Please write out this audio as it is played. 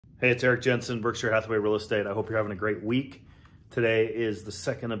Hey, it's Eric Jensen, Berkshire Hathaway Real Estate. I hope you're having a great week. Today is the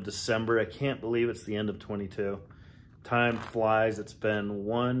 2nd of December. I can't believe it's the end of 22. Time flies. It's been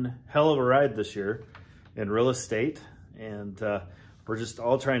one hell of a ride this year in real estate, and we're just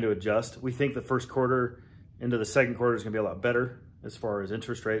all trying to adjust. We think the first quarter into the second quarter is going to be a lot better as far as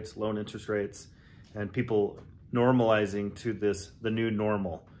interest rates, loan interest rates, and people normalizing to the new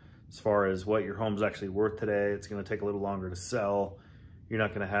normal. As far as what your home's actually worth today, it's going to take a little longer to sell. You're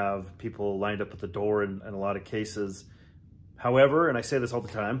not going to have people lined up at the door in a lot of cases. However, and I say this all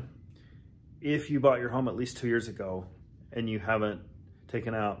the time, if you bought your home at least 2 years ago and you haven't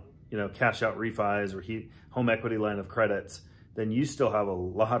taken out, cash out refis or home equity line of credits, then you still have a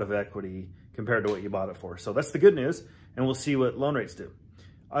lot of equity compared to what you bought it for. So that's the good news, and we'll see what loan rates do.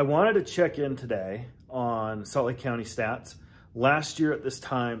 I wanted to check in today on Salt Lake County stats. Last year at this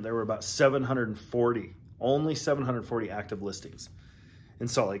time, there were about only 740 active listings in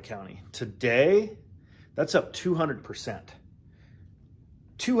Salt Lake County. Today, that's up 200%.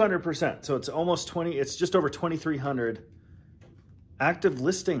 200%. So it's just over 2,300 active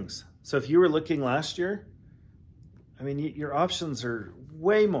listings. So if you were looking last year, your options are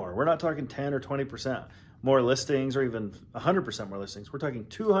way more. We're not talking 10 or 20% more listings or even 100% more listings. We're talking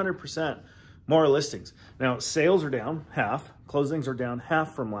 200% more listings. Now, sales are down half, closings are down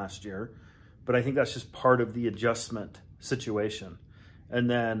half from last year, but I think that's just part of the adjustment situation. And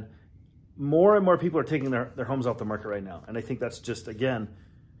then more and more people are taking their homes off the market right now. And I think that's just, again,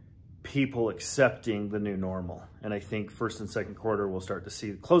 people accepting the new normal. And I think first and second quarter, we'll start to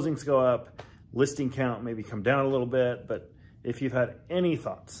see closings go up, listing count maybe come down a little bit. But if you've had any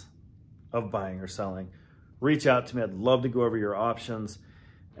thoughts of buying or selling, reach out to me. I'd love to go over your options.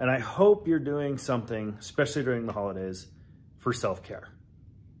 And I hope you're doing something, especially during the holidays, for self-care.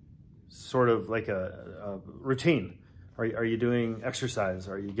 Sort of like a routine. Are you doing exercise?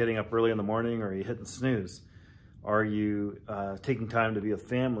 Are you getting up early in the morning? Or are you hitting snooze? Are you taking time to be with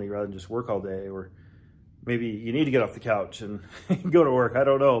family rather than just work all day? Or maybe you need to get off the couch and go to work. I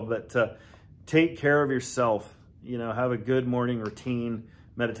don't know, but take care of yourself. Have a good morning routine,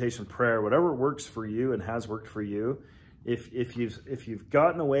 meditation, prayer, whatever works for you and has worked for you. If you've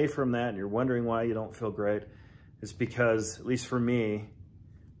gotten away from that and you're wondering why you don't feel great, it's because, at least for me,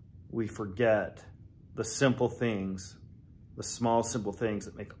 we forget the simple things, the small, simple things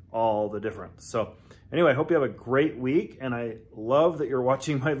that make all the difference. So anyway, I hope you have a great week, and I love that you're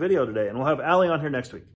watching my video today, and we'll have Allie on here next week.